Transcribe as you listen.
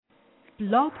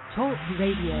Blog Talk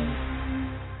Radio.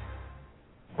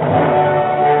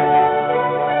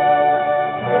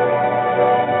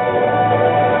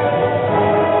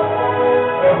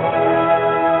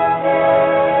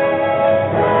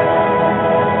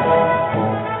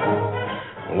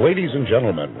 Ladies and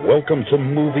gentlemen, welcome to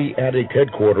Movie Addict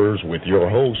Headquarters with your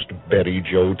host, Betty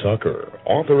Jo Tucker,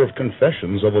 author of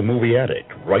Confessions of a Movie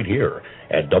Addict, right here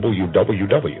at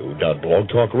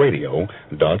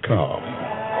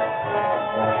www.blogtalkradio.com.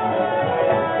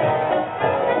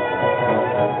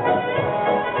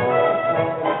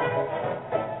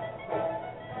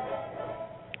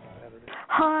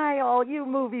 Hi, all you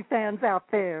movie fans out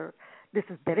there. This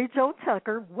is Betty Jo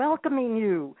Tucker welcoming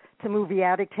you to Movie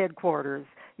Addict Headquarters.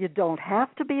 You don't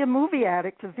have to be a movie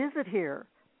addict to visit here,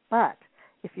 but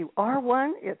if you are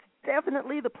one, it's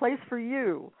definitely the place for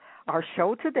you. Our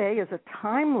show today is a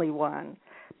timely one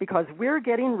because we're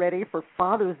getting ready for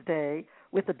Father's Day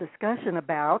with a discussion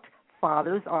about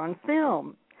fathers on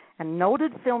film. And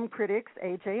noted film critics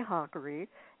A.J. Hakari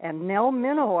and Nell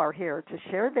Minow are here to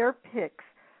share their picks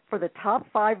for the top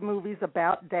 5 movies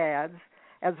about dads,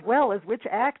 as well as which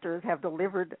actors have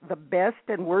delivered the best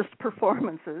and worst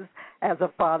performances as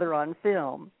a father on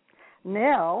film.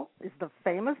 Nell is the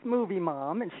famous movie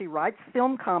mom, and she writes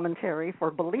film commentary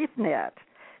for BeliefNet.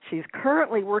 She's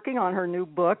currently working on her new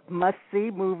book,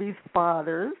 Must-See Movies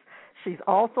Fathers. She's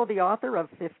also the author of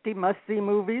 50 Must-See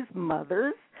Movies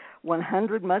Mothers,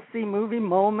 100 Must-See Movie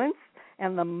Moments,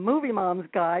 and the Movie Mom's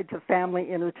Guide to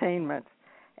Family Entertainment.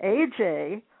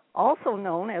 AJ, also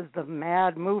known as the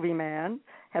Mad Movie Man,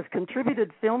 has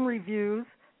contributed film reviews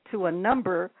to a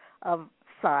number of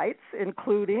sites,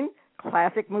 including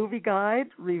Classic Movie Guide,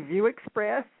 Review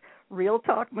Express,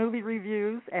 ReelTalk Movie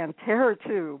Reviews, and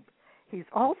TerrorTube. He's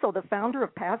also the founder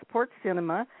of Passport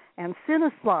Cinema and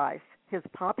Cineslice, his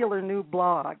popular new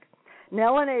blog.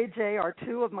 Nell and AJ are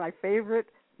two of my favorite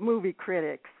movie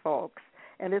critics, folks,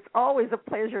 and it's always a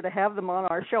pleasure to have them on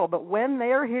our show. But when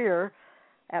they're here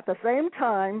at the same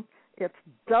time, it's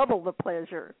double the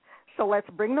pleasure. So let's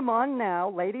bring them on now.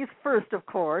 Ladies first, of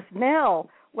course. Nell,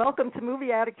 welcome to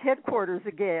Movie Addict Headquarters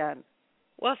again.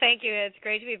 Well, thank you. It's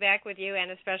great to be back with you,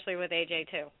 and especially with AJ,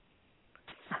 too.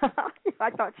 I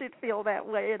thought you'd feel that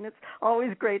way, and it's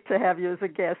always great to have you as a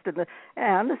guest.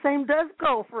 And the same does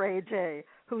go for AJ,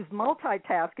 who's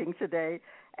multitasking today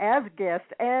as guest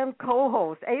and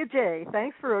co-host. AJ,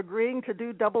 thanks for agreeing to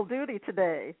do double duty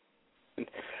today.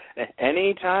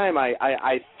 Anytime.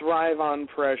 I thrive on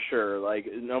pressure. Like,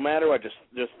 no matter what, just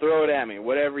throw it at me,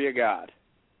 whatever you got.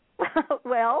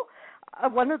 Well,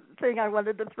 one thing I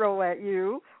wanted to throw at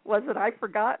you was that I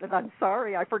forgot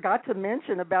to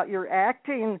mention about your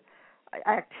acting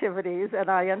activities, and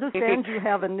I understand you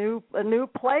have a new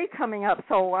play coming up,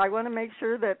 so I want to make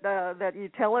sure that you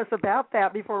tell us about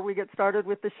that before we get started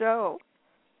with the show.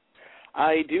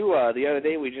 I do. The other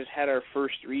day we just had our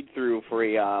first read-through for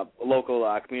a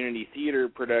local community theater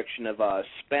production of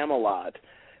Spam-A-Lot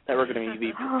that we're going to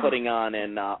be putting on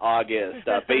in August.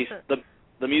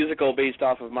 The musical based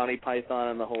off of Monty Python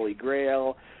and the Holy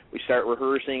Grail. We start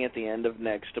rehearsing at the end of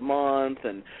next month,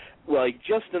 and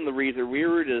just in the read-through, we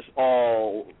were just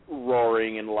all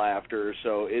roaring in laughter.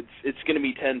 So it's going to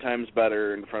be 10 times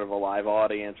better in front of a live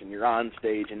audience, and you're on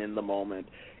stage and in the moment.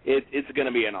 It's going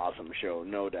to be an awesome show,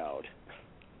 no doubt.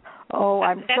 Oh,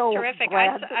 That's so terrific.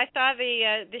 glad. I saw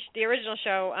the original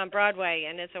show on Broadway,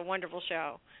 and it's a wonderful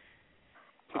show.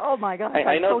 Oh my God!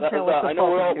 I know. I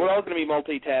know we're all going to be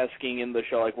multitasking in the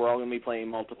show. Like, we're all going to be playing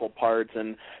multiple parts.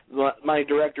 And my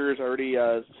director has already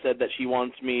said that she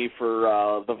wants me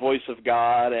for the voice of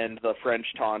God and the French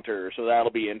taunter. So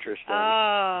that'll be interesting.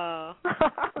 Oh,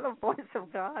 the voice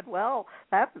of God. Well,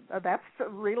 that's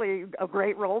really a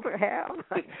great role to have.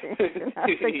 I think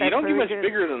you don't get much good.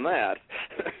 bigger than that.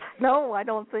 No, I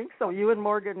don't think so. You and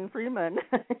Morgan Freeman,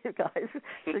 you guys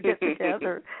should get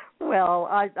together. Well,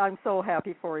 I'm so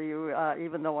happy for you,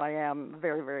 even though I am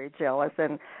very, very jealous.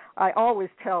 And I always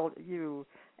tell you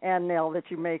and Nell that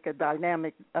you make a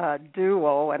dynamic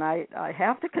duo, and I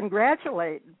have to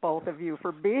congratulate both of you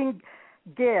for being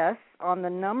guests on the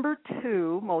number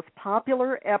 2 most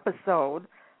popular episode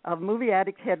of Movie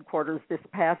Addict Headquarters this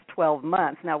past 12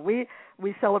 months. Now, we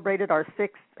celebrated our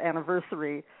 6th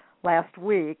anniversary last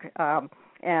week,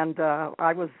 and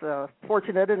I was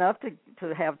fortunate enough to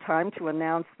have time to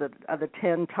announce the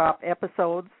 10 top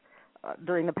episodes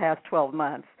during the past 12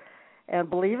 months. And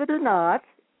believe it or not,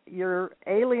 your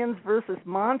aliens versus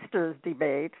monsters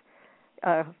debate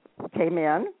came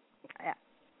in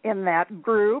that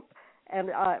group. And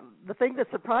the thing that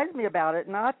surprised me about it,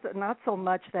 not so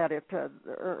much that it's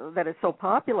so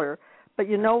popular, But,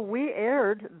 we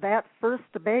aired that first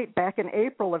debate back in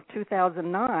April of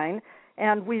 2009,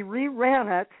 and we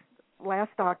reran it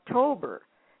last October.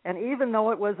 And even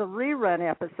though it was a rerun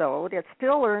episode, it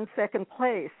still earned second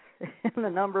place in the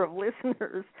number of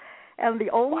listeners. And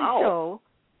the only show,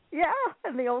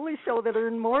 and the only show that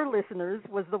earned more listeners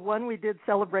was the one we did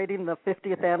celebrating the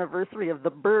 50th anniversary of The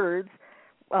Birds,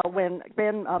 when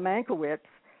Ben Mankiewicz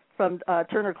from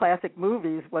Turner Classic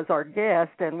Movies was our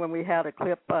guest, and when we had a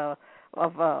clip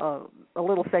of a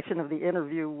little section of the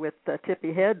interview with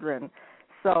Tippi Hedren.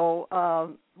 So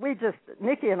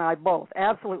Nikki and I both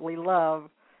absolutely love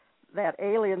that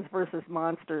Aliens versus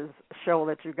Monsters show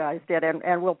that you guys did,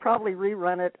 and we'll probably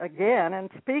rerun it again. And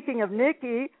speaking of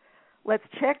Nikki, let's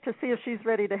check to see if she's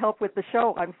ready to help with the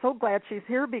show. I'm so glad she's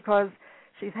here because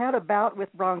she's had a bout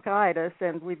with bronchitis,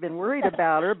 and we've been worried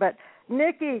about her. But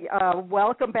Nikki,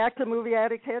 welcome back to Movie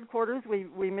Addict headquarters.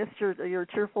 We missed your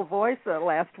cheerful voice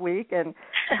last week. And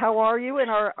how are you?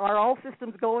 And are all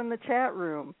systems go in the chat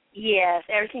room? Yes,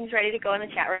 everything's ready to go in the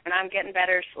chat room, and I'm getting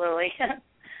better slowly.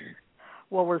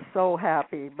 Well, we're so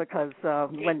happy because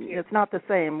it's not the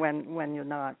same when you're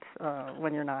not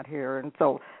here. And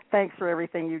so thanks for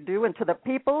everything you do. And to the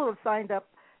people who have signed up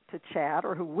to chat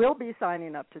or who will be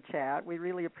signing up to chat, we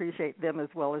really appreciate them as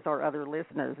well as our other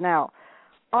listeners. Now,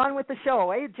 on with the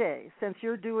show. AJ, since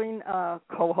you're doing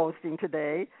co-hosting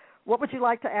today, what would you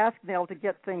like to ask Nell to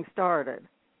get things started?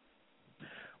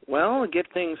 Well, get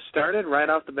things started right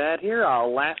off the bat here.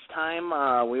 Last time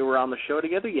we were on the show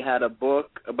together, you had a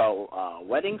book about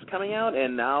weddings coming out,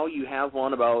 and now you have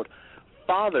one about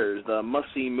fathers, the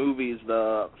must-see movies,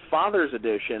 the Father's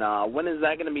Edition. When is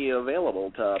that going to be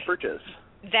available to purchase?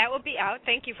 That will be out.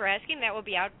 Thank you for asking. That will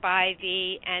be out by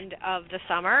the end of the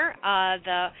summer.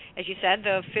 As you said,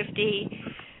 the 50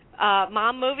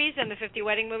 mom movies and the 50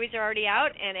 wedding movies are already out,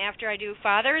 and after I do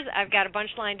fathers, I've got a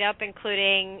bunch lined up,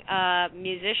 including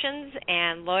musicians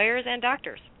and lawyers and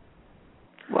doctors.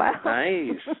 Wow!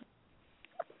 Nice.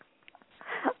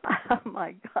 Oh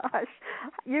my gosh,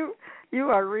 you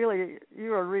are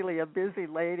really a busy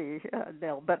lady,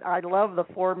 Nell. But I love the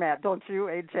format, don't you,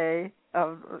 AJ?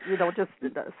 Just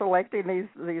selecting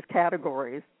these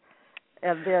categories,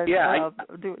 and then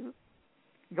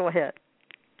go ahead.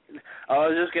 I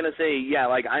was just going to say,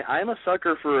 I'm a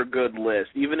sucker for a good list,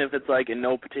 even if it's, in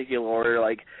no particular order,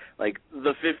 like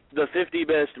the 50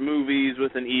 best movies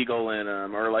with an eagle in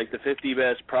them, or, the 50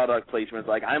 best product placements.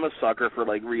 I'm a sucker for,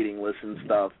 reading lists and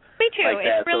stuff. Me too.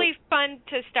 It's really fun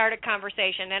to start a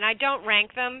conversation, and I don't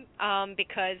rank them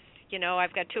because,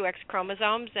 I've got 2 X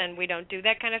chromosomes, and we don't do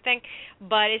that kind of thing.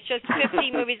 But it's just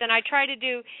 50 movies, and I try to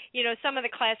do, some of the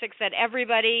classics that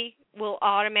everybody will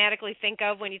automatically think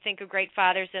of when you think of great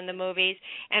fathers in the movies.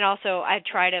 And also I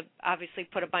try to obviously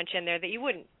put a bunch in there that you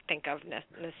wouldn't think of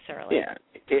necessarily. Yeah,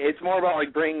 it's more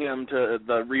about, bringing them to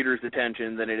the reader's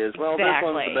attention than it is, exactly. This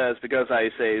one's the best because I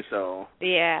say so.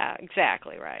 Yeah,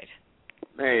 exactly right.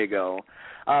 There you go.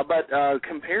 But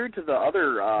compared to the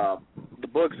other the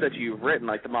books that you've written,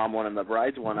 like the Mom one and the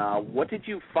Brides one, what did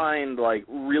you find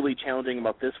really challenging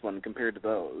about this one compared to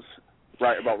those?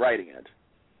 About writing it?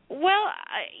 Well,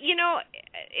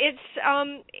 it's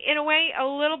in a way a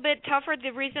little bit tougher.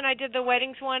 The reason I did the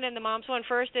weddings one and the moms one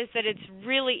first is that it's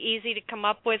really easy to come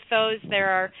up with those. There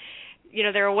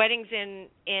are weddings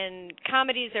in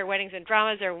comedies, there are weddings in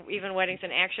dramas, there are even weddings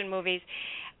in action movies.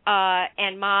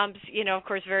 And moms, of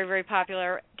course, very, very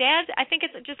popular. Dads, I think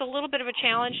it's just a little bit of a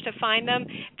challenge to find them.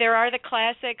 There are the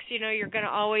classics, you're going to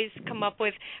always come up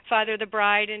with Father the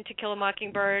Bride and To Kill a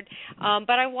Mockingbird.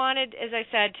 But I wanted, as I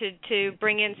said, to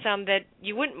bring in some that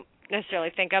you wouldn't necessarily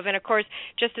think of. And, of course,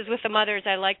 just as with the mothers,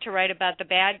 I like to write about the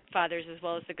bad fathers as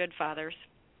well as the good fathers.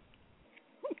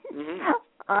 Mm-hmm.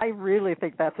 I really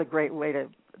think that's a great way to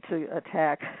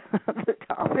attack the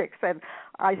topics. And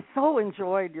I so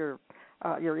enjoyed your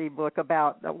ebook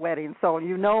about the wedding. So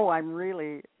I'm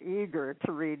really eager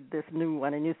to read this new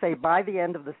one. And you say by the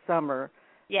end of the summer,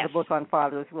 yes, the book on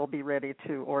fathers will be ready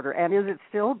to order. And is it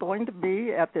still going to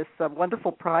be at this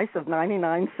wonderful price of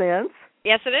 99 cents?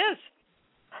 Yes, it is.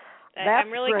 That's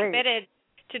I'm really great. committed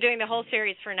to doing the whole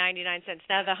series for 99 cents.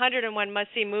 Now, the 101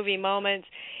 must-see movie moments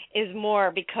is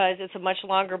more because it's a much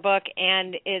longer book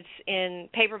and it's in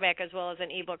paperback as well as an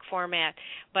ebook format.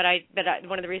 But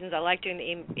one of the reasons I like doing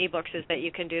the ebooks is that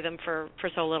you can do them for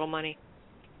so little money.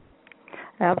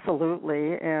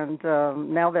 Absolutely, and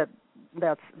now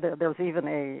there's even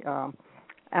a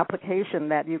application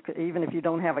that you could, even if you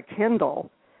don't have a Kindle,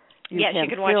 you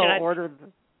can watch still it order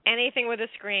anything with a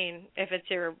screen. If it's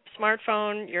your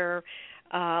smartphone, your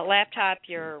laptop,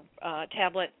 your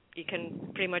tablet, you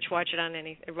can pretty much watch it on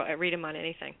read them on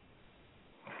anything.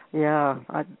 Yeah,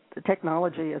 the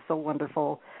technology is so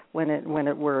wonderful when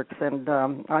it works, and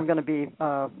I'm going to be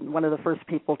one of the first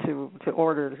people to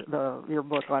order your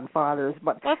book on fathers.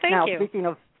 But well, thank now, you. Speaking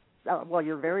of, well,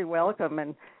 you're very welcome.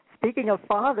 And speaking of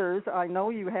fathers, I know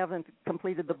you haven't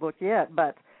completed the book yet,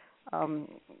 but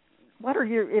what are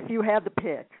if you had to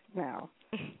pick now,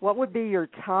 what would be your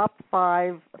top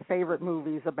 5 favorite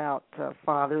movies about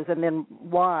fathers, and then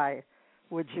why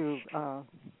would you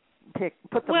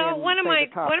put them in? One of my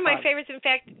five? favorites. In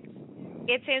fact,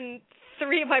 it's in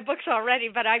 3 of my books already,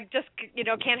 but I just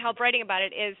can't help writing about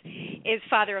it. Is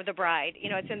Father of the Bride.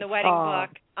 It's in the wedding book.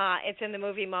 It's in the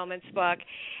Movie Moments book.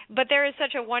 But there is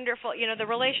such a wonderful, the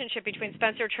relationship between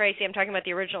Spencer Tracy. I'm talking about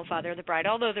the original Father of the Bride,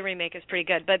 although the remake is pretty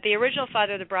good. But the original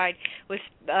Father of the Bride was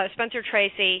Spencer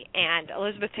Tracy and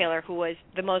Elizabeth Taylor, who was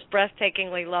the most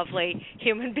breathtakingly lovely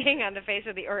human being on the face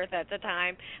of the earth at the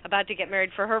time, about to get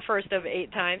married for her first of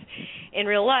 8 times in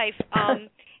real life.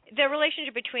 The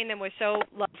relationship between them was so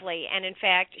lovely, and in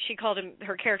fact,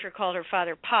 her character called her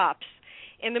father Pops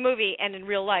in the movie, and in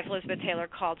real life, Elizabeth Taylor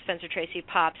called Spencer Tracy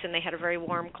Pops, and they had a very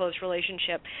warm, close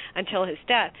relationship until his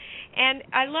death. And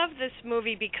I love this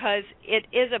movie because it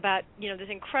is about, this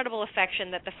incredible affection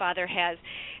that the father has,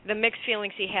 the mixed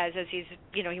feelings he has as he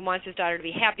wants his daughter to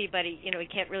be happy, but he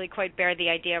can't really quite bear the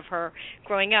idea of her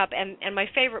growing up. And my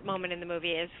favorite moment in the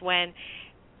movie is when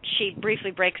she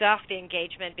briefly breaks off the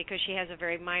engagement because she has a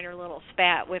very minor little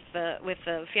spat with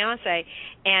the fiance,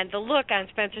 and the look on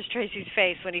Spencer Tracy's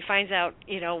face when he finds out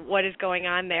what is going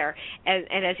on there,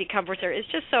 and as he comforts her, is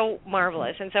just so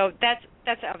marvelous. And so that's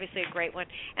obviously a great one.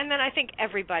 And then I think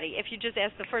everybody, if you just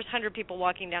ask the first 100 people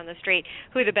walking down the street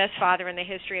who the best father in the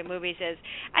history of movies is,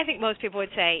 I think most people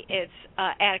would say it's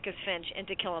Atticus Finch in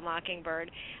To Kill a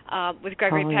Mockingbird with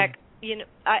Gregory Peck.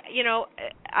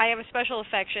 I have a special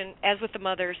affection, as with the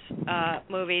Mother's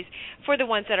movies, for the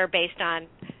ones that are based on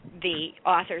the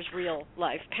author's real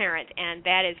life parent, and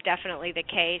that is definitely the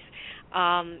case.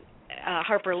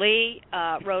 Harper Lee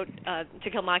wrote To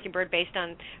Kill a Mockingbird based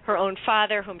on her own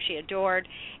father, whom she adored,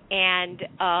 and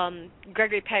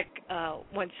Gregory Peck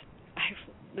once.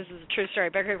 This is a true story.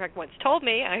 Gregory Peck once told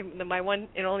me, my one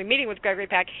and only meeting with Gregory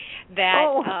Peck,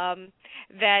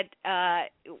 that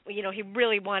he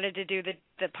really wanted to do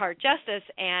the part justice,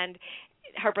 and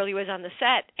Harper Lee was on the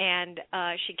set, and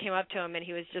she came up to him, and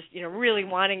he was just, really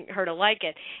wanting her to like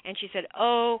it, and she said,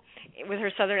 with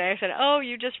her southern accent,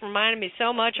 you just reminded me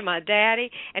so much of my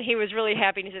daddy, and he was really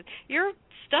happy, and he said, your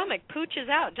stomach pooches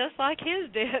out just like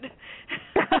his did.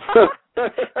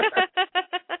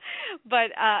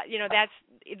 But that's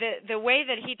the way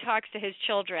that he talks to his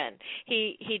children.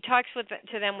 He talks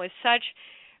to them with such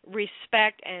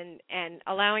respect and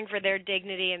allowing for their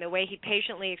dignity, and the way he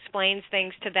patiently explains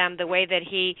things to them, the way that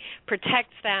he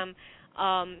protects them,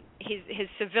 his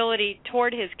civility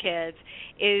toward his kids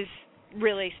is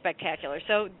really spectacular.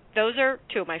 So those are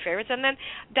 2 of my favorites. And then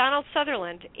Donald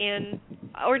Sutherland in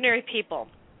Ordinary People.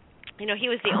 He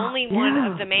was the only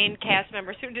one of the main cast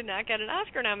members who did not get an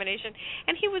Oscar nomination,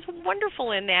 and he was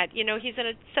wonderful in that. He's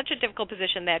in such a difficult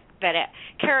position, that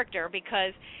character,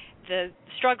 because the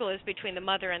struggle is between the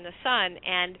mother and the son,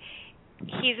 and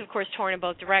he's, of course, torn in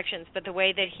both directions, but the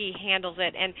way that he handles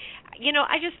it, and,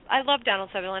 I love Donald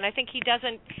Sutherland. I think he's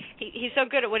so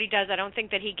good at what he does, I don't think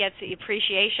that he gets the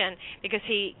appreciation because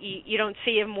you don't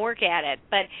see him work at it,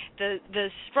 but the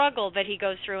struggle that he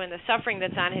goes through and the suffering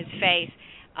that's on his face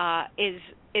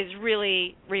is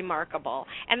really remarkable.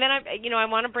 And then I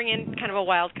want to bring in kind of a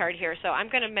wild card here. So I'm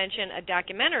going to mention a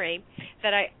documentary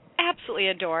that I absolutely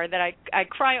adore, that I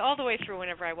cry all the way through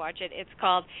whenever I watch it. It's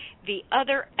called The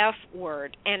Other F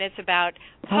Word, and it's about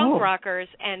punk rockers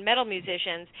and metal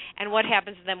musicians and what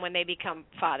happens to them when they become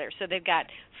fathers. So they've got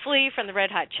Flea from the Red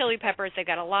Hot Chili Peppers. They've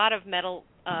got a lot of metal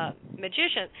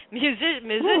musicians,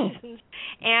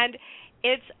 and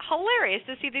it's hilarious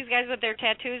to see these guys with their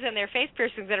tattoos and their face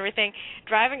piercings and everything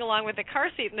driving along with a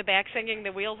car seat in the back singing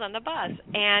The Wheels on the Bus.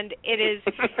 And it is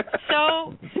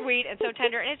so sweet and so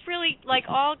tender. And it's really like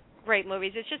all great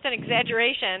movies. It's just an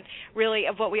exaggeration, really,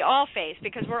 of what we all face,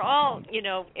 because we're all,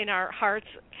 in our hearts,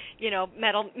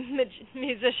 metal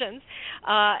musicians,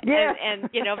 and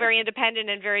very independent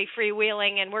and very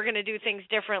freewheeling, and we're going to do things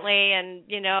differently, and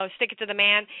stick it to the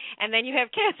man. And then you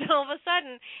have kids, and all of a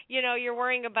sudden, you're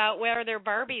worrying about where their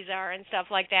Barbies are and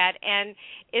stuff like that. And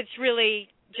it's really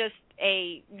just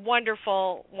a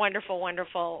wonderful, wonderful,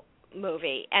 wonderful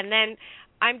movie. And then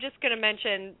I'm just going to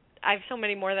mention, I have so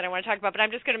many more that I want to talk about, but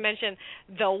I'm just going to mention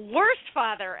the worst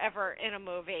father ever in a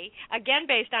movie, again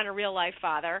based on a real-life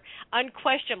father,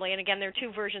 unquestionably, and again there are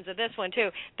 2 versions of this one too,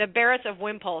 the Barretts of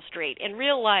Wimpole Street. In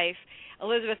real life,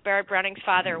 Elizabeth Barrett Browning's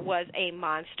father was a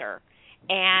monster,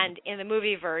 and in the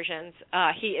movie versions,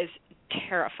 he is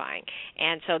terrifying.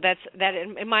 And so that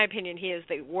in my opinion, he is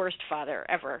the worst father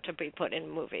ever to be put in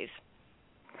movies.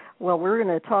 Well, we're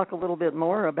going to talk a little bit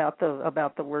more about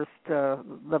the worst,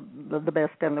 the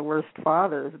best and the worst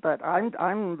fathers. But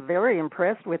I'm very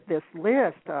impressed with this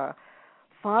list.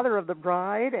 Father of the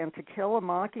Bride and To Kill a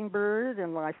Mockingbird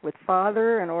and Life with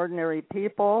Father and Ordinary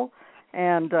People.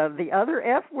 And the other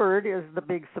F word is the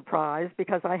big surprise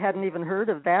because I hadn't even heard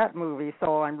of that movie.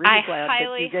 So I'm really glad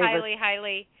that you gave us.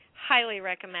 Highly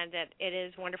recommend it. It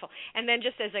is wonderful. And then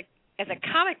just as a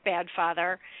comic bad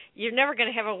father, you're never going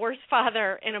to have a worse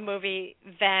father in a movie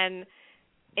than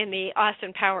in the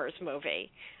Austin Powers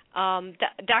movie.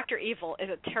 Dr. Evil is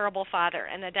a terrible father,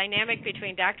 and the dynamic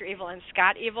between Dr. Evil and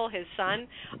Scott Evil, his son,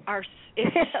 is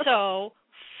so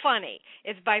funny.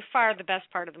 It's by far the best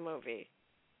part of the movie.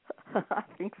 I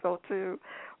think so too.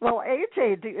 Well,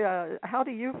 AJ, how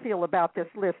do you feel about this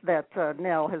list that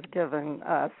Nell has given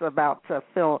us about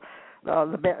film,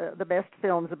 the best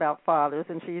films about fathers,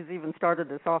 and she's even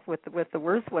started us off with the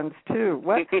worst ones too.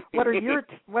 What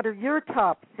are your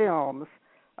top films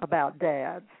about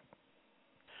dads?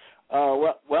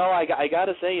 Well, I got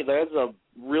to say, there's a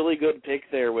really good pick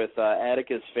there with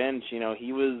Atticus Finch. You know,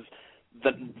 he was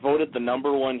voted the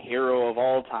number one hero of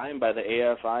all time by the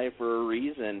AFI for a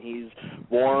reason. He's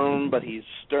warm, but he's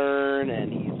stern,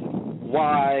 and he's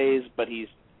wise, but he's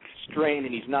strained,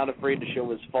 and he's not afraid to show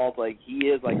his fault. Like, he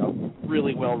is like a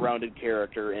really well-rounded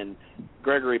character, and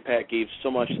Gregory Peck gave so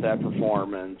much to that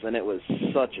performance, and it was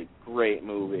such a great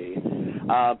movie.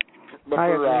 But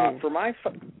for my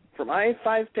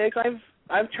 5 picks,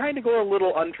 I've tried to go a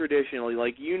little untraditionally.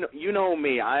 Like, you know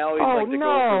me, I always like to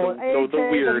go for the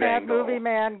weird angle. That movie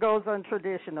man goes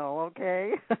untraditional,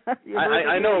 okay?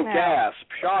 I know, gasp,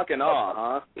 shock and awe,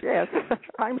 huh? Yes,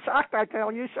 I'm shocked, I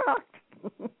tell you, shocked.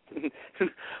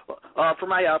 For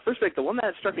my first pick, the one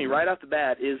that struck me right off the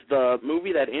bat is the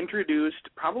movie that introduced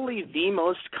probably the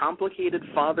most complicated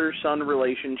father-son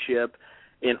relationship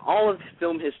in all of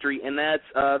film history, and that's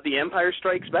The Empire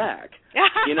Strikes Back.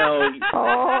 You know,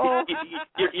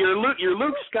 you're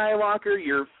Luke Skywalker.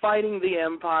 You're fighting the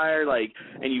Empire, like,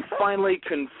 and you finally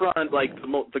confront like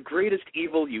the greatest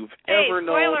evil you've ever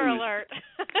known. Spoiler alert!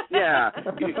 Yeah,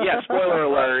 spoiler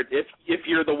alert. If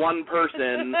you're the one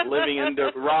person living in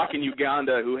Rock in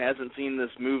Uganda who hasn't seen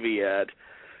this movie yet,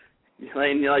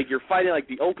 and you're fighting like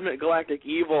the ultimate galactic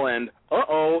evil, and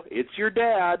it's your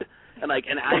dad. And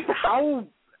how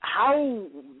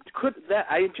could that?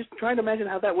 I'm just trying to imagine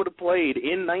how that would have played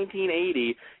in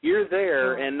 1980. You're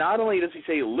there, and not only does he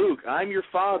say, "Luke, I'm your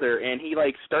father," and he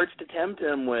like starts to tempt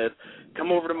him with,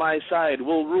 "Come over to my side,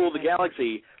 we'll rule the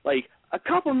galaxy." Like a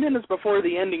couple minutes before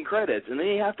the ending credits, and then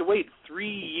you have to wait 3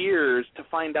 years to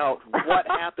find out what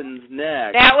happens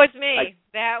next. That was me.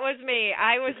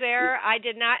 I was there. I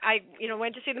did not. I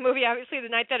went to see the movie obviously the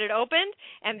night that it opened,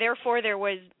 and therefore there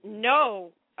was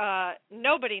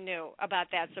nobody knew about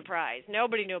that surprise.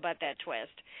 Nobody knew about that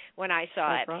twist when I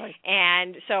saw it. Right.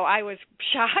 And so I was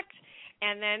shocked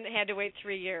and then had to wait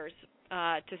 3 years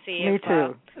to see if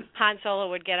Han Solo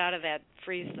would get out of that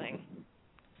freeze thing.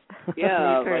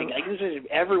 Yeah, like I guess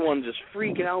everyone's just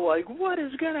freaking out, like, what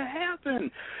is going to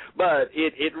happen? But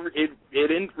it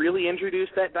really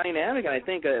introduced that dynamic, and I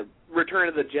think Return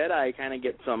of the Jedi kind of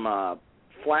gets some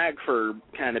flag for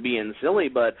kind of being silly,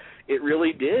 but it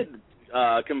really did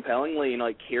compellingly,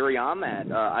 carry on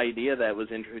that idea that was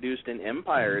introduced in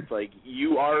Empire. It's like,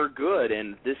 you are good,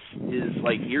 and this is,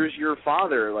 like, here's your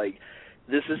father, like,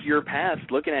 this is your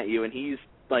past looking at you, and he's,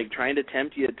 like, trying to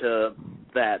tempt you to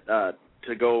that,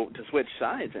 to switch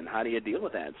sides, and how do you deal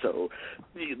with that? So,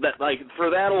 that, like, for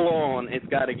that alone, it's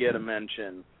got to get a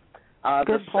mention.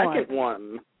 The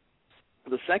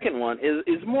second one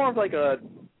is more of like a,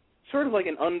 sort of like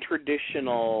an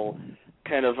untraditional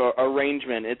kind of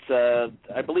arrangement. It's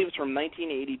I believe it's from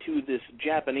 1982, this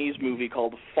Japanese movie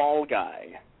called Fall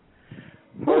Guy.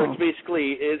 Where it's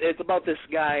basically, it's about this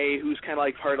guy who's kind of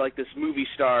like part of like this movie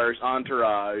star's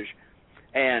entourage,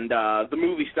 and the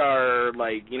movie star,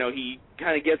 like, he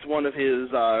kind of gets one of his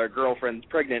girlfriends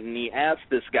pregnant, and he asks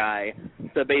this guy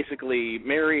to basically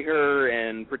marry her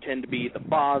and pretend to be the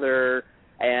father,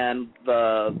 and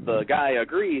the guy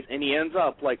agrees, and he ends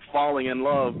up, like, falling in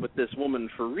love with this woman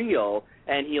for real,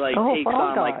 and he, like, takes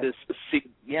on, like, this,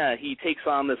 he takes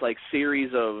on this, like,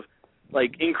 series of,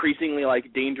 like, increasingly,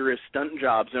 like, dangerous stunt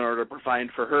jobs in order to provide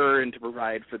for her and to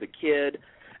provide for the kid.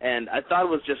 And I thought it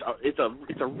was just, it's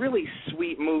a really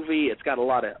sweet movie. It's got a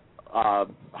lot of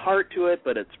heart to it,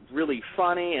 but it's really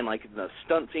funny, and, like, the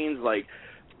stunt scenes, like,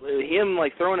 him,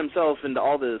 like, throwing himself into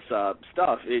all this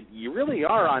stuff, you really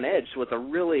are on edge. So it's a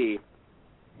really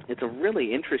it's a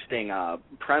really interesting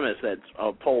premise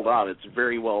that's pulled out. It's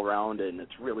very well rounded, and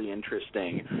it's really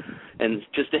interesting. And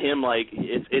just to him, like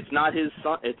it's not his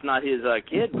son, it's not his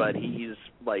kid, but he's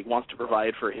like wants to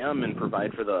provide for him and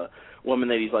provide for the woman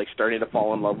that he's like starting to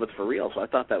fall in love with for real. So I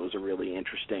thought that was a really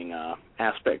interesting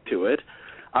aspect to it.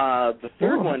 The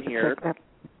third one here,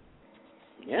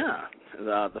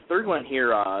 the third one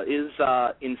here is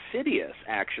Insidious.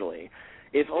 Actually,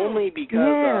 if only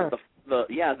because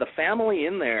the family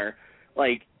in there,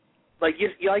 like you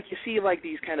see like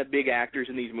these kind of big actors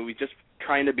in these movies just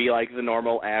trying to be like the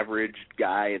normal average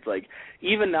guy. It's like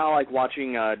even now, like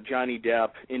watching Johnny Depp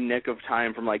in Nick of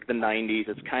Time from like the 90s,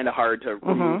 it's kind of hard to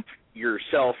remove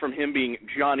yourself from him being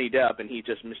Johnny Depp and he's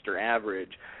just Mr.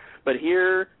 Average. But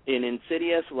here in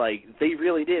Insidious, like they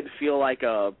really did feel like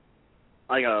a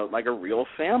real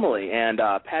family, and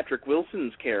Patrick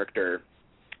Wilson's character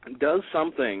does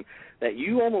something that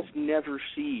you almost never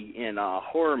see in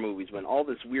horror movies when all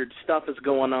this weird stuff is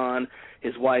going on.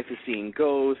 His wife is seeing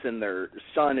ghosts, and their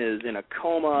son is in a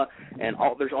coma, and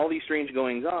there's all these strange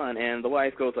goings on, and the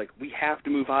wife goes like, we have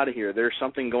to move out of here. There's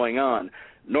something going on.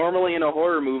 Normally in a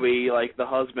horror movie, like the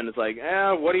husband is like,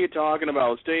 what are you talking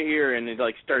about? Stay here, and it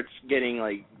like starts getting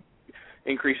like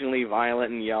increasingly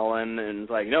violent and yelling, and it's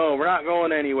like, no, we're not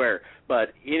going anywhere. But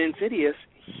in Insidious,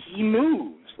 he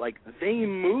moves. Like, they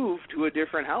move to a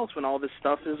different house when all this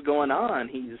stuff is going on.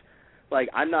 He's like,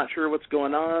 I'm not sure what's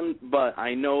going on, but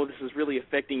I know this is really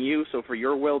affecting you, so for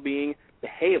your well-being,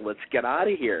 hey, let's get out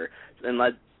of here. And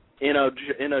in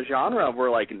a genre where,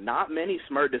 like, not many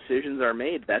smart decisions are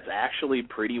made, that's actually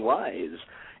pretty wise.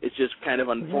 It's just kind of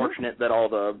unfortunate that all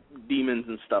the demons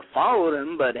and stuff followed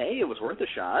him, but, hey, it was worth a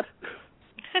shot.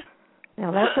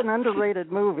 Yeah, that's an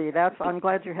underrated movie. I'm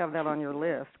glad you have that on your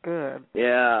list. Good.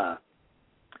 Yeah.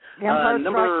 Empire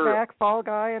Strikes Back, Fall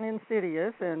Guy, and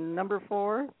Insidious. And number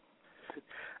 4?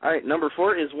 All right, number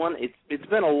 4 is one, it's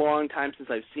been a long time since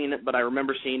I've seen it, but I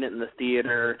remember seeing it in the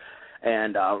theater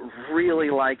and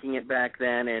really liking it back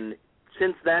then. And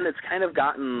since then, it's kind of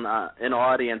gotten an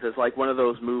audience. It's like one of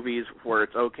those movies where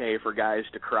it's okay for guys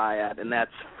to cry at, and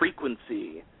that's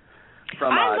Frequency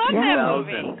from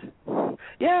 2000.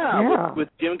 Yeah, with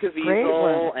Jim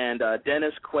Caviezel and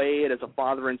Dennis Quaid as a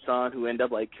father and son who end up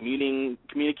like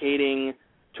communicating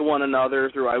to one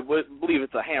another through, I believe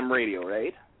it's a ham radio,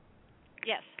 right?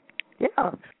 Yes.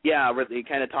 Yeah. Yeah, where they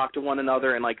kind of talk to one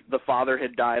another, and like the father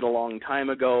had died a long time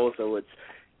ago, so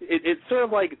it's sort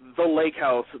of like The Lake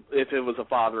House if it was a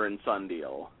father and son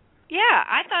deal. Yeah,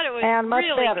 I thought it was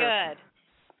really good.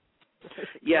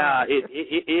 Yeah,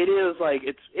 it is like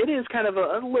it is kind of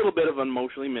a little bit of an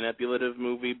emotionally manipulative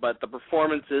movie, but the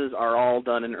performances are all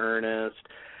done in earnest,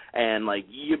 and like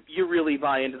you really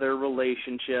buy into their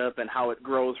relationship and how it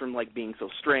grows from like being so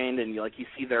strained, and you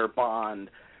see their bond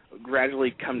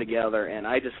gradually come together. And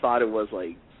I just thought it was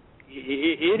like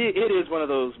it is one of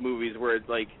those movies where it's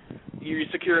like you're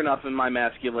secure enough in my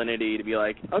masculinity to be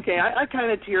like, okay, I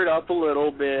kind of teared up a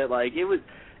little bit. Like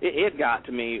it got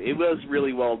to me. It was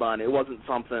really well done. It wasn't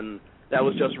something that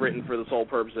was just written for the sole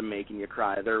purpose of making you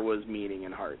cry. There was meaning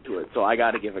and heart to it, so I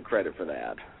got to give it credit for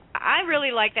that. I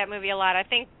really like that movie a lot. I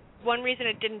think one reason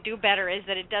it didn't do better is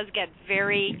that it does get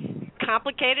very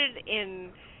complicated in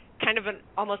kind of an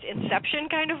almost Inception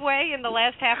kind of way in the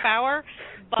last half hour.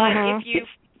 But if you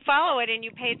follow it and you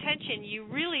pay attention, you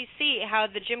really see how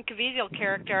the Jim Caviezel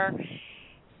character,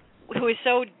 who is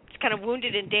so kind of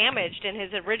wounded and damaged in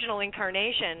his original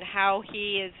incarnation, how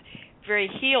he is very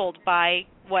healed by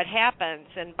what happens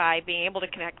and by being able to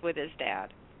connect with his dad.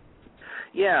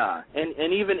 Yeah,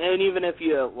 and even if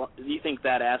you think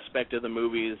that aspect of the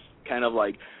movie is kind of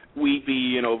like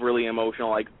weepy and overly emotional,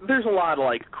 like there's a lot of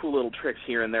like cool little tricks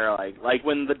here and there, like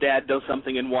when the dad does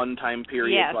something in one time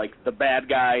period, like the bad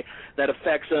guy that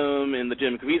affects him in the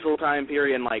Jim Caviezel time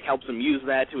period and like helps him use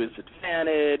that to his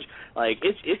advantage. Like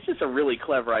it's just a really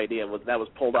clever idea that was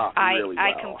pulled off really well.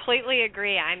 I completely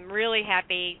agree. I'm really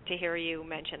happy to hear you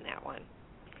mention that one.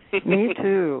 Me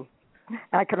too.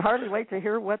 I can hardly wait to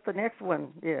hear what the next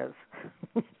one is.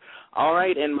 All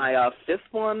right, and my fifth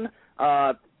one,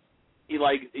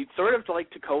 it's sort of like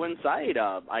to coincide,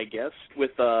 I guess,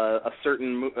 with a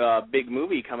certain big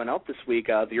movie coming out this week,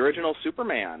 the original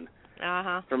Superman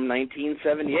from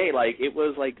 1978. Like it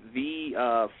was like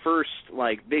the first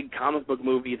like big comic book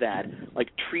movie that like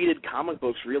treated comic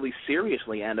books really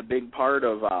seriously, and a big part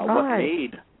of what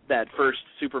made that first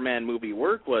Superman movie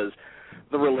work was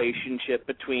the relationship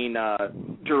between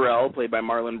Jor-El, played by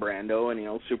Marlon Brando,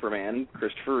 and Superman,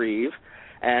 Christopher Reeve,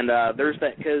 and there's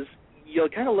that because you'll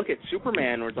kind of look at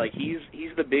Superman, where it's like he's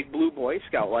the big blue Boy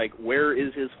Scout. Like, where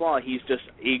is his flaw? He's just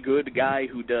a good guy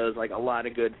who does like a lot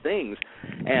of good things.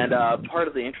 And part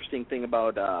of the interesting thing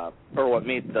about, or what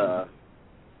made the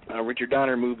Richard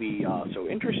Donner movie so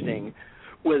interesting,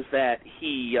 was that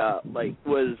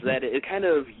it kind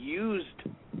of used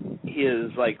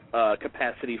his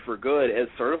capacity for good as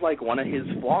sort of like one of his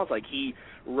flaws. Like, he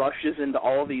rushes into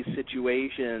all these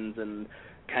situations and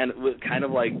kind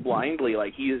of like blindly,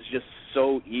 like he is just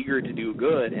so eager to do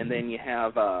good. And then you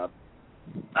have Marlon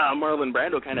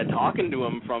Brando kind of talking to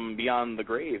him from beyond the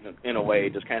grave in a way,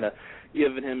 just kind of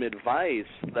giving him advice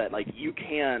that like you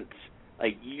can't,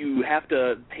 like you have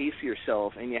to pace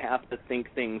yourself and you have to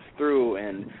think things through.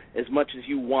 And as much as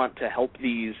you want to help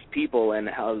these people and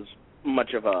has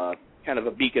much of a kind of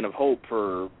a beacon of hope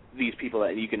for these people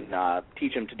that you can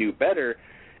teach them to do better,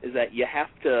 is that you have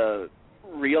to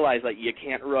realize like you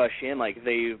can't rush in. Like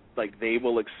they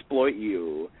will exploit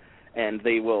you, and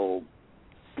they will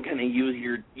kind of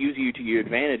use you to your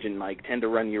advantage and like tend to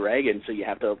run you ragged. So you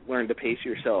have to learn to pace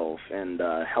yourself and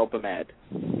help them at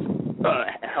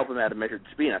a measured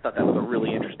speed. And I thought that was a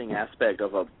really interesting aspect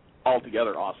of a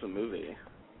altogether awesome movie.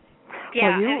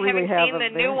 Yeah, well, and really having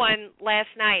seen the new one last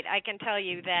night, I can tell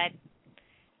you that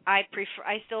I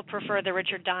still prefer the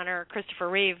Richard Donner Christopher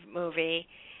Reeve movie,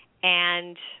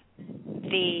 and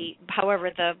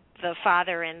however the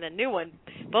father in the new one,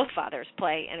 both fathers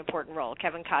play an important role.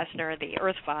 Kevin Costner, the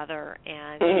Earth Father,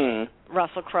 and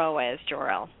Russell Crowe as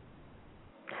Jor-El.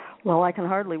 Well, I can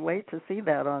hardly wait to see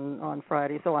that on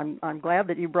Friday. So I'm glad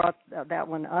that you brought that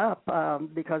one up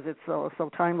because it's so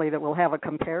timely that we'll have a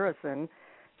comparison.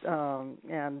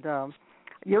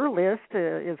 Your list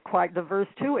is quite diverse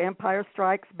too. Empire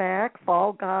Strikes Back,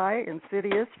 Fall Guy,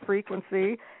 Insidious,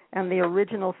 Frequency, and the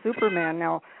original Superman.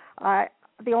 Now,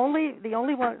 the only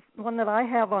one that I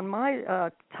have on my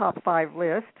top 5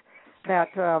 list that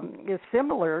is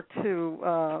similar to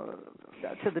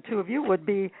the two of you would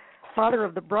be Father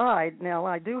of the Bride. Now,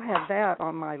 I do have that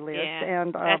on my list,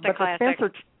 and that's a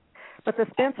classic. But the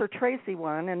Spencer Tracy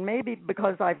one, and maybe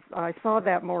because I saw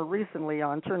that more recently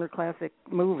on Turner Classic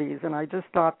Movies, and I just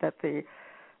thought that the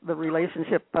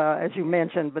relationship, as you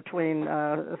mentioned, between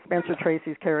Spencer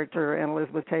Tracy's character and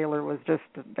Elizabeth Taylor was just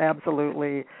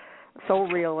absolutely so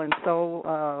real and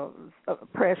so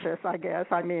precious, I guess.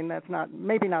 I mean, that's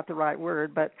maybe not the right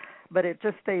word, but it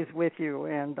just stays with you,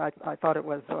 and I thought it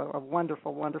was a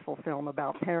wonderful, wonderful film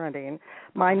about parenting.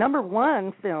 My number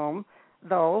one film,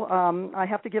 though, I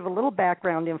have to give a little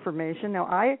background information. Now,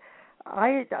 I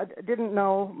didn't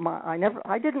know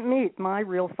I didn't meet my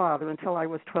real father until I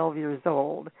was 12 years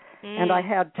old, and I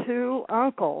had 2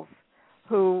 uncles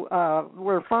who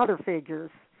were father figures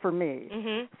for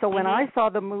me. So when I saw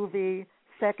the movie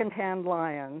Secondhand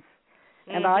Lions,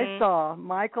 and I saw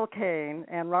Michael Caine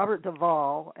and Robert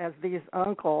Duvall as these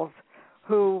uncles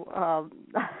who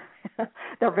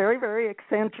they're very, very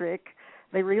eccentric.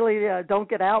 They really don't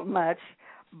get out much,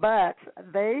 but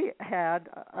they had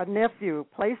a nephew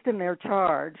placed in their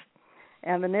charge,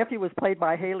 and the nephew was played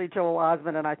by Haley Joel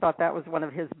Osment, and I thought that was one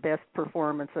of his best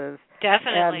performances.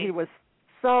 Definitely. And he was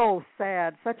so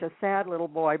sad, such a sad little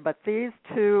boy, but these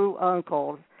 2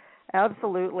 uncles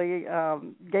absolutely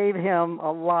gave him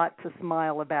a lot to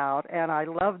smile about, and I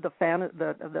loved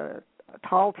the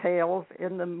tall tales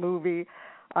in the movie.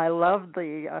 I loved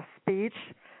the speech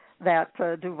that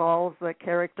Duvall's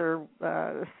character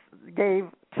gave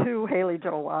to Haley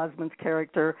Joel Osment's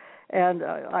character. And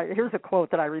here's a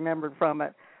quote that I remembered from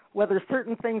it. Whether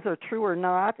certain things are true or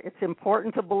not, it's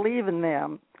important to believe in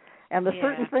them. And the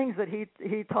certain things that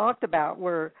he talked about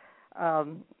were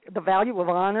the value of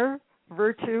honor,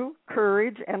 virtue,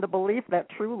 courage, and the belief that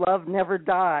true love never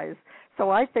dies. So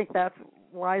I think that's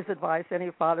wise advice any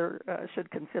father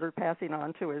should consider passing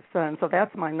on to his son. So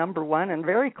that's my number one, and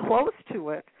very close to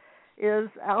it is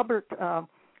Albert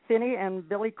Finney and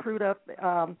Billy Crudup,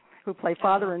 who play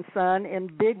father and son in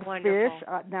Big Fish.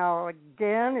 Now,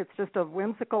 again, it's just a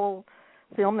whimsical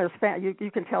film. There's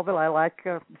you can tell that I like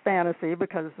fantasy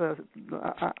because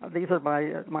these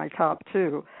are my top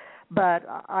 2. But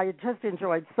I just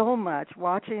enjoyed so much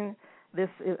watching this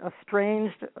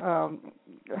estranged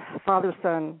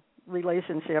father-son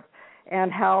relationship,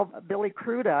 and how Billy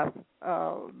Crudup,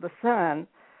 the son,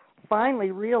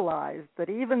 finally realized that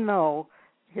even though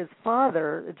his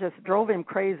father just drove him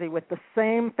crazy with the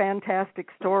same fantastic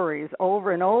stories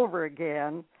over and over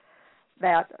again,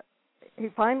 that he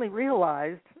finally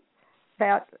realized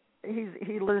that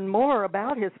he learned more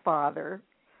about his father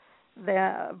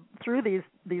through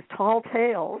these tall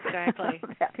tales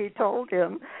that he told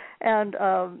him, and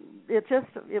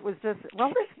it was just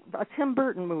it's a Tim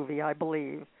Burton movie, I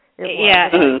believe.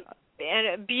 And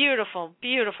a beautiful,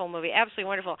 beautiful movie. Absolutely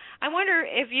wonderful. I wonder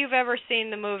if you've ever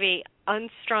seen the movie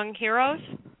Unstrung Heroes?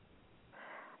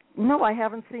 No, I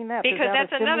haven't seen that. Because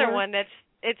that's another one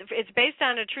it's based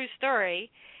on a true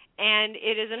story, and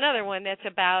it is another one that's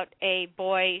about a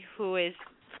boy who is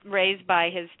raised by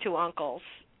his two uncles.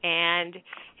 And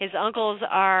his uncles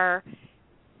are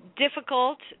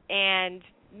difficult and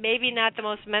maybe not the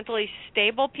most mentally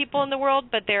stable people in the world,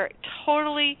 but they're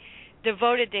totally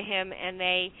devoted to him, and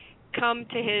they come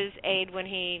to his aid when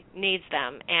he needs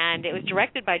them. And it was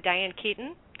directed by Diane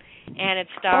Keaton, and it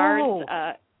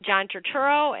stars John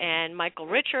Turturro and Michael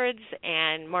Richards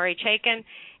and Maury Chaykin,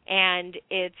 and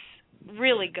it's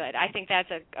really good. I think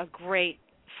that's a great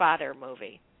father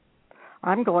movie.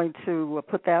 I'm going to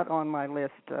put that on my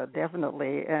list,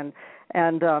 definitely. And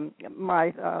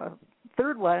my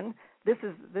third one, this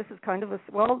is kind of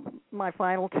my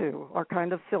final two are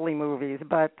kind of silly movies,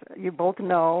 but you both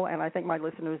know, and I think my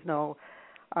listeners know,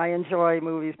 I enjoy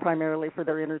movies primarily for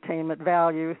their entertainment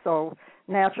value. So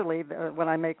naturally, when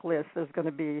I make lists, there's going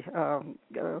to be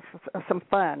some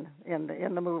fun in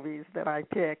the movies that I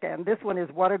pick. And this one is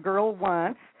What a Girl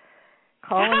Wants.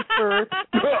 Colin Firth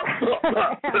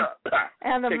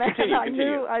and I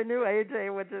knew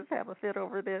AJ would just have a fit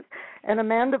over this. And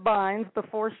Amanda Bynes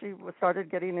before she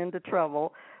started getting into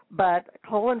trouble. But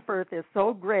Colin Firth is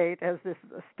so great as this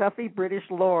stuffy British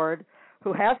lord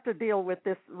who has to deal with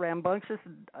this rambunctious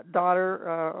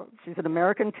daughter. She's an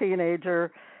American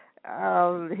teenager.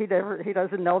 He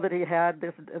doesn't know that he had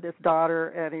this daughter,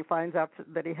 and he finds out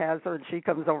that he has her, and she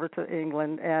comes over to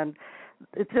England, and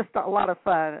it's just a lot of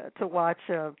fun to watch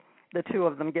the two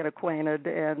of them get acquainted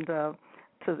and to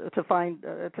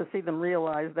see them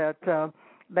realize that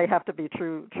they have to be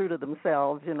true to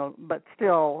themselves, but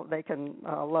still they can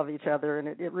love each other, and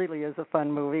it really is a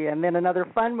fun movie. And then another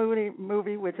fun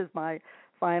movie, which is my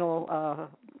final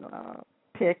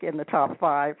pick in the top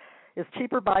five, is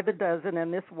Cheaper by the Dozen,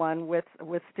 and this one with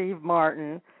Steve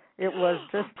Martin. It was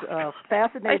just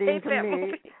fascinating I hate to that me.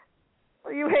 Movie.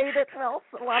 You hate it? Well,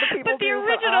 a lot of people do. But the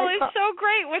original is so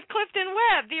great with Clifton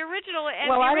Webb. The original and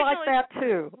well, the I original like that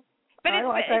too. But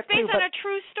it's based on a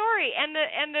true story, and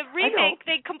the remake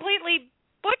they completely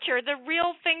butchered the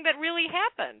real thing that really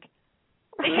happened.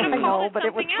 They should have called it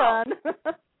something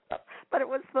else. But it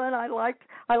was fun. I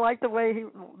liked the way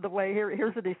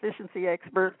here's an efficiency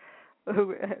expert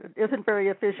who isn't very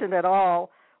efficient at all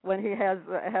when he has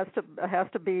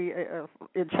to be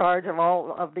in charge of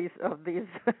all of these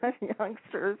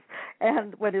youngsters,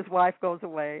 and when his wife goes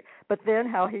away. But then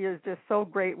how he is just so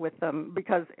great with them,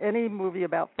 because any movie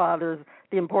about fathers,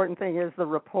 the important thing is the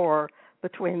rapport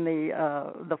between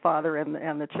the father and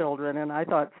the children, and I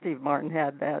thought Steve Martin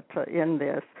had that in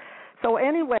this. So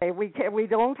anyway, we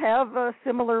don't have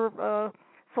similar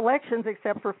selections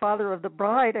except for Father of the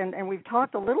Bride, and we've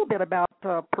talked a little bit about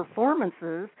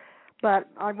performances. But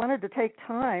I wanted to take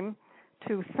time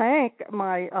to thank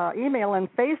my email and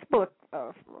Facebook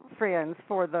friends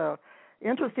for the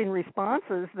interesting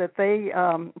responses that they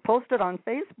posted on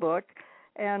Facebook.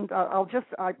 And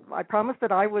I promised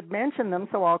that I would mention them,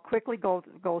 so I'll quickly go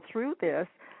through this.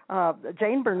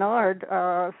 Jane Bernard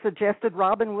suggested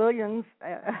Robin Williams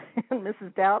and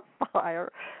Mrs. Doubtfire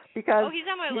because he's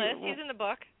on my list. He's in the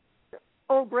book.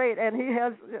 Oh, great! And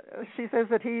she says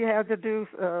that he had to do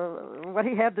what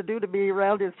he had to do to be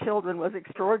around his children was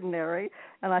extraordinary,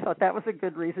 and I thought that was a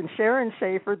good reason. Sharon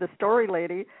Schaefer, the story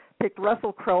lady, picked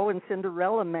Russell Crowe in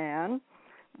Cinderella Man.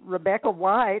 Rebecca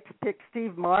White picked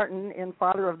Steve Martin in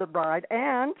Father of the Bride,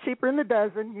 and Cheaper in the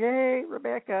Dozen. Yay,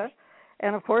 Rebecca!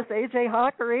 And of course, A.J.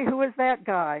 Hakari. Who is that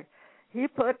guy? He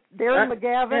put Darren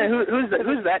McGavin. Yeah,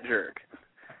 who's that jerk?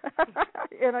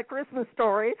 In A Christmas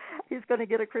Story. He's going to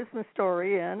get A Christmas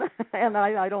Story in, and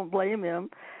I don't blame him.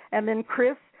 And then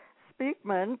Chris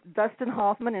Speakman, Dustin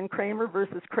Hoffman in Kramer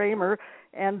versus Kramer,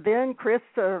 and then Chris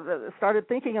started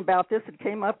thinking about this and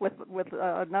came up with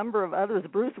a number of others.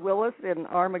 Bruce Willis in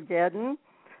Armageddon,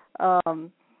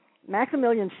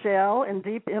 Maximilian Schell in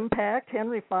Deep Impact,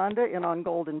 Henry Fonda in On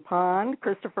Golden Pond,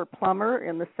 Christopher Plummer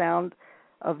in The Sound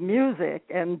of Music,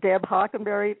 and Deb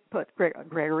Hockenberry put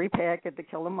Gregory Peck in To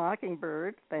Kill a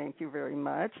Mockingbird. Thank you very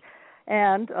much.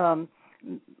 And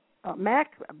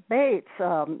Mac Bates,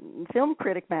 film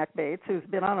critic Mac Bates, who's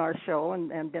been on our show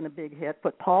and been a big hit,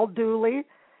 put Paul Dooley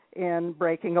in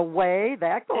Breaking Away.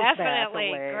 That goes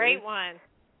definitely back away. Great one.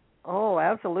 Oh,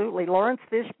 absolutely. Lawrence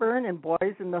Fishburne in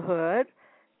Boys in the Hood.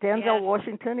 Denzel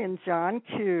Washington in John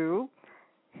Q.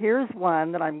 Here's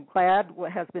one that I'm glad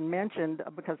has been mentioned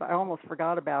because I almost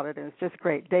forgot about it, and it's just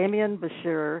great. Damien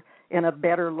Bashir in A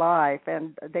Better Life.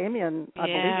 And Damien, I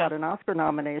believe, got an Oscar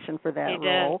nomination for that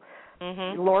role.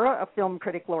 Laura, a film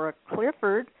critic, Laura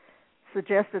Clifford,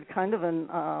 suggested kind of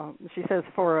she says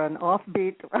for an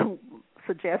offbeat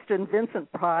suggestion,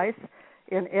 Vincent Price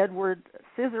in Edward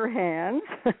Scissorhands.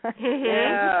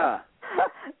 Yeah.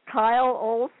 Kyle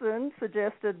Olson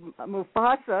suggested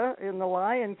Mufasa in The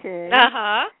Lion King.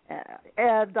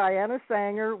 And Diana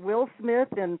Sanger, Will Smith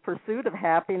in Pursuit of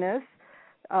Happiness,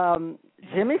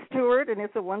 Jimmy Stewart in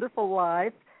It's a Wonderful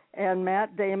Life, and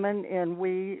Matt Damon in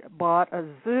We Bought a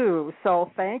Zoo.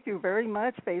 So thank you very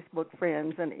much, Facebook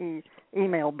friends and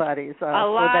email buddies. A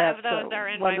lot of those are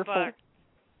in wonderful. My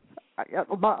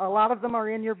book. A lot of them are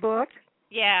in your book?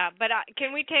 Yeah, but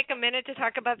can we take a minute to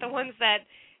talk about the ones that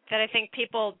I think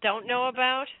people don't know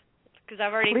about? Because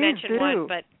I've already mentioned one,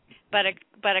 but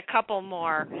a couple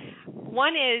more.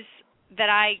 One is that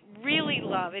I really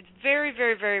love. It's very,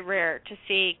 very, very rare to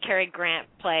see Cary Grant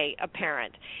play a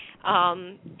parent.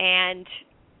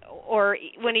 Or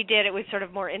when he did, it was sort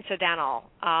of more incidental.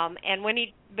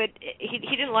 But he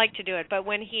didn't like to do it. But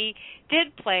when he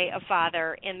did play a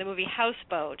father in the movie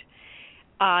Houseboat,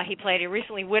 he played a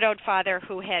recently widowed father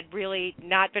who had really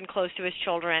not been close to his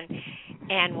children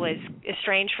and was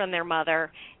estranged from their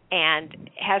mother, and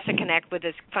has to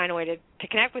find a way to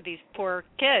connect with these poor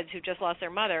kids who just lost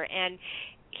their mother. And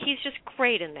he's just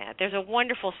great in that. There's a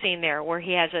wonderful scene there where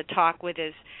he has a talk with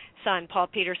his son, Paul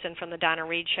Peterson, from the Donna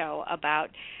Reed show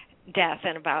about death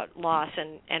and about loss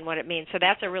and what it means. So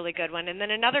that's a really good one. And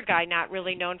then another guy not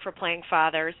really known for playing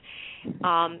fathers,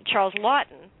 Charles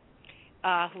Lawton,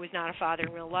 who is not a father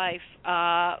in real life,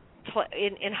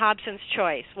 in Hobson's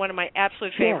Choice, one of my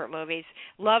absolute favorite movies.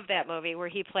 Love that movie, where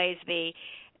he plays the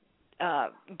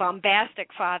bombastic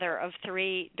father of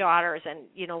 3 daughters and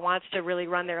wants to really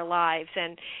run their lives,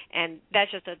 and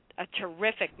that's just a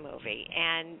terrific movie.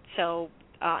 And so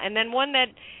and then one that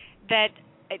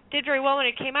it did very well when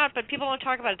it came out, but people don't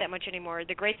talk about it that much anymore.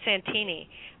 The Great Santini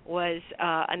was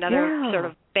another sort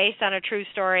of based on a true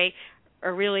story,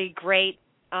 a really great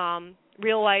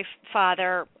real life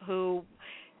father who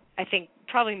I think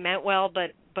probably meant well,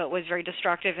 but was very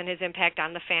destructive in his impact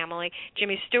on the family.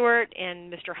 Jimmy Stewart in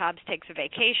Mr. Hobbs Takes a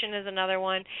Vacation is another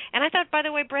one. And I thought, by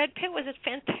the way, Brad Pitt was a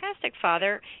fantastic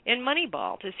father in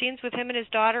Moneyball. The scenes with him and his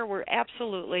daughter were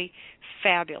absolutely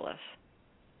fabulous.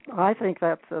 I think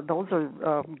those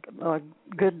are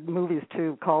good movies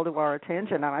to call to our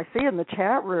attention. And I see in the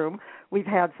chat room we've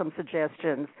had some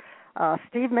suggestions.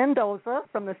 Steve Mendoza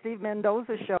from the Steve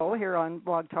Mendoza Show here on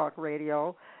Blog Talk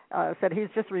Radio said he's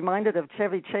just reminded of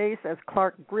Chevy Chase as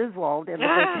Clark Griswold in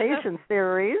the Vacation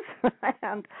series,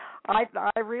 and I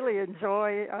really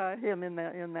enjoy him in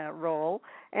that role.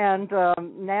 And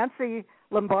Nancy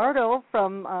Lombardo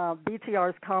from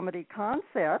BTR's Comedy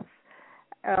Concepts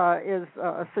is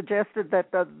suggested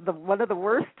that the one of the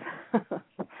worst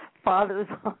fathers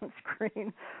on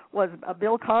screen was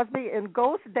Bill Cosby in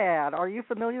Ghost Dad. Are you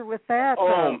familiar with that?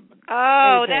 AJ?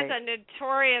 That's a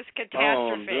notorious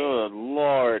catastrophe. Oh, good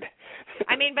Lord.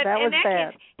 I mean, but in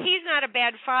that case, he's not a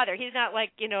bad father. He's not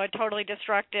like, a totally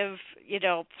destructive,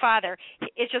 father.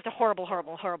 It's just a horrible,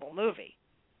 horrible, horrible movie.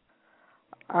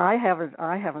 I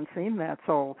haven't seen that,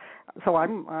 so I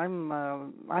don't think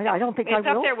I will see it. It's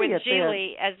up there with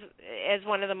Geely as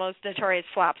one of the most notorious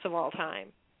flops of all time.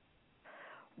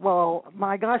 Well,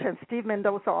 my gosh, and Steve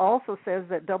Mendoza also says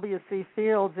that W.C.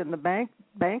 Fields in The Bank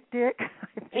Dick.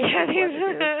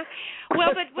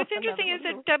 Well, but what's interesting is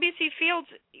that W.C. Fields,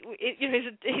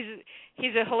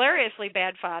 he's a hilariously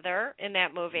bad father in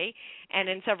that movie and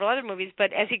in several other movies,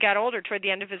 but as he got older, toward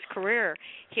the end of his career,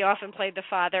 he often played the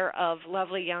father of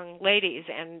lovely young ladies,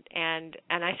 and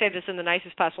I say this in the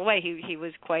nicest possible way. He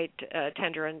was quite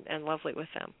tender and lovely with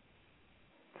them.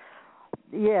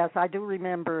 Yes, I do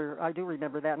remember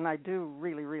that, and I do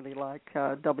really, really like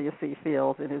W.C.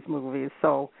 Fields in his movies.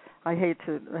 So I hate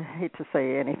to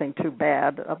say anything too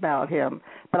bad about him,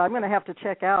 but I'm going to have to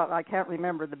check out. I can't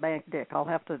remember The Bank Dick. I'll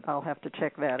have to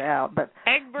check that out. But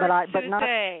Egbert but not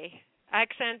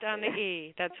accent on the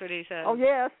E. That's what he says. Oh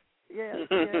yes.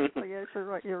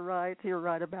 You're right. You're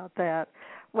right about that.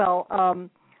 Well,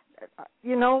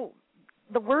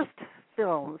 the worst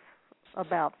films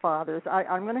about fathers.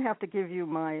 I'm going to have to give you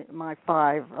my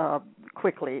 5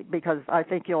 quickly because I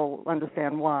think you'll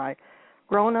understand why.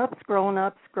 Grown-ups,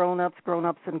 grown-ups, grown-ups,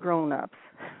 grown-ups, and grown-ups.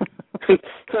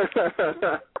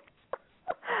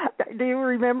 Do you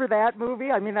remember that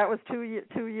movie? I mean, that was 2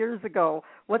 years ago.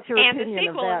 What's your opinion of that? And the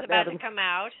sequel is about to come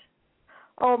out.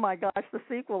 Oh, my gosh, the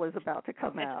sequel is about to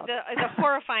come out. It's a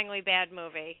horrifyingly bad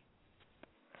movie.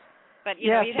 But,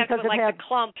 you'd have to put, the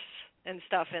clumps and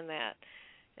stuff in that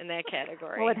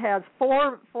category. Well, it has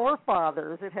four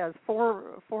fathers. It has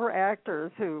four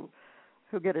actors who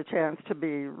who get a chance to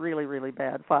be really, really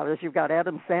bad fathers. You've got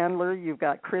Adam Sandler, you've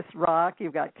got Chris Rock,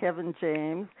 you've got Kevin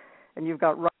James, and you've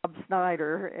got Rob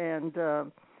Schneider,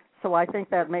 and so I think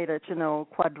that made it,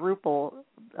 quadruple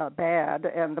bad.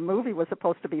 And the movie was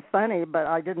supposed to be funny, but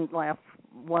I didn't laugh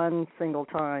one single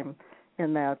time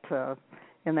in that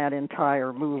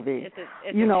entire movie. It's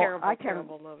a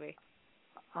terrible movie.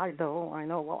 I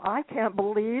know. Well, I can't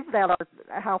believe that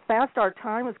how fast our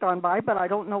time has gone by, but I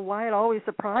don't know why it always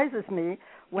surprises me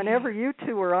whenever you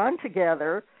two are on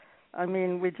together. I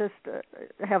mean, we just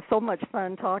have so much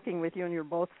fun talking with you, and you're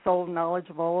both so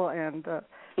knowledgeable and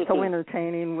so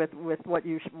entertaining with what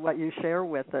you share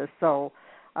with us. So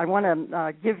I want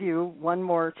to give you one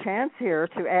more chance here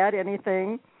to add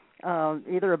anything,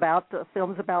 either about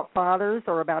films about fathers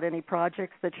or about any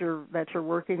projects that you're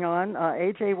working on.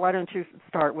 AJ, why don't you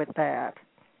start with that?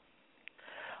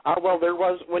 Well, there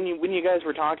was when you guys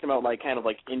were talking about kind of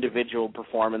individual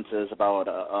performances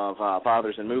of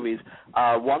fathers in movies.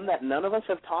 One that none of us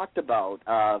have talked about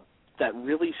that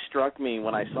really struck me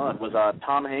when I saw it was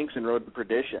Tom Hanks in Road to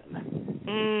Perdition.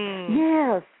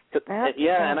 Yes.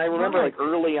 And I remember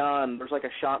early on, there's a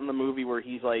shot in the movie where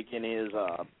he's in his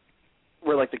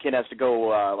where the kid has to go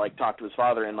talk to his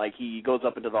father, and he goes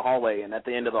up into the hallway, and at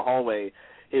the end of the hallway,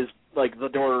 his the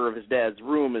door of his dad's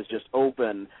room is just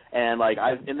open, and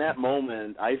in that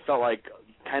moment I felt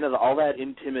kind of all that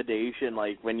intimidation,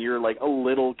 when you're a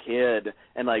little kid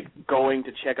and going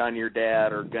to check on your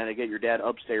dad or gonna get your dad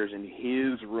upstairs in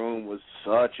his room was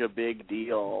such a big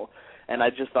deal. And I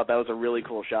just thought that was a really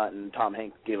cool shot, and Tom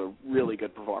Hanks gave a really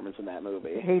good performance in that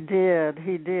movie. He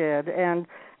did.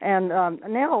 And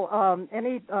Nell,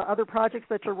 any other projects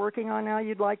that you're working on now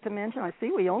you'd like to mention? I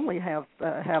see we only have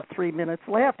 3 minutes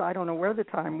left. I don't know where the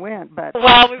time went, but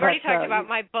well, we've already talked about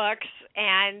my books,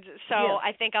 and so yes.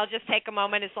 I think I'll just take a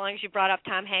moment, as long as you brought up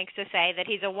Tom Hanks, to say that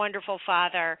he's a wonderful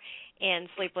father in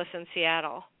Sleepless in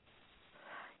Seattle.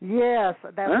 Yes,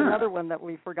 that's another one that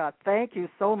we forgot. Thank you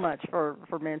so much for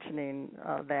mentioning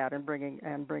that and bringing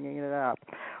it up.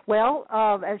 Well,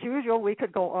 as usual, we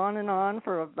could go on and on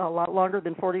for a lot longer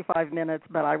than 45 minutes,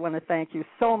 but I want to thank you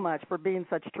so much for being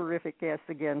such terrific guests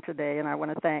again today, and I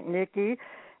want to thank Nikki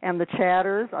and the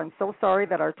chatters. I'm so sorry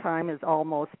that our time is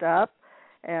almost up,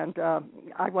 and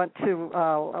I want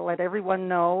to let everyone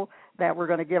know that we're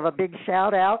going to give a big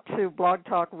shout-out to Blog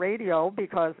Talk Radio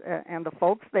and the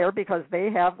folks there, because they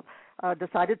have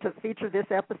decided to feature this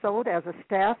episode as a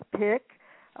staff pick.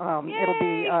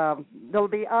 It'll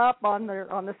be up on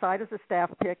the site as a staff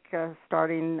pick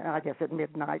starting, I guess, at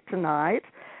midnight tonight.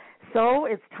 So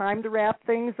it's time to wrap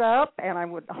things up, and I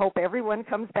would hope everyone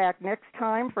comes back next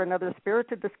time for another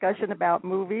spirited discussion about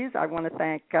movies. I want to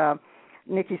thank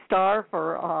Nikki Starr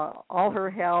for all her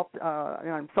help,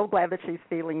 and I'm so glad that she's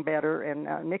feeling better.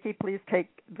 And Nikki, please take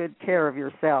good care of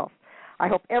yourself. I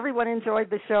hope everyone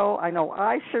enjoyed the show. I know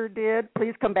I sure did.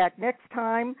 Please come back next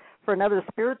time for another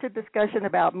spirited discussion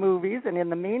about movies. And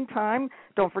in the meantime,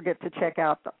 don't forget to check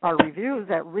out our reviews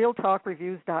at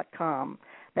ReelTalkReviews.com.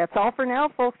 That's all for now,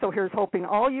 folks. So here's hoping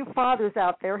all you fathers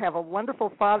out there have a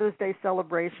wonderful Father's Day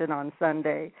celebration on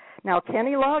Sunday. Now,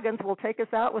 Kenny Loggins will take us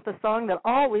out with a song that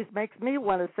always makes me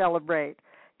want to celebrate.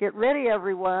 Get ready,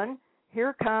 everyone.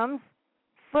 Here comes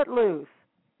Footloose.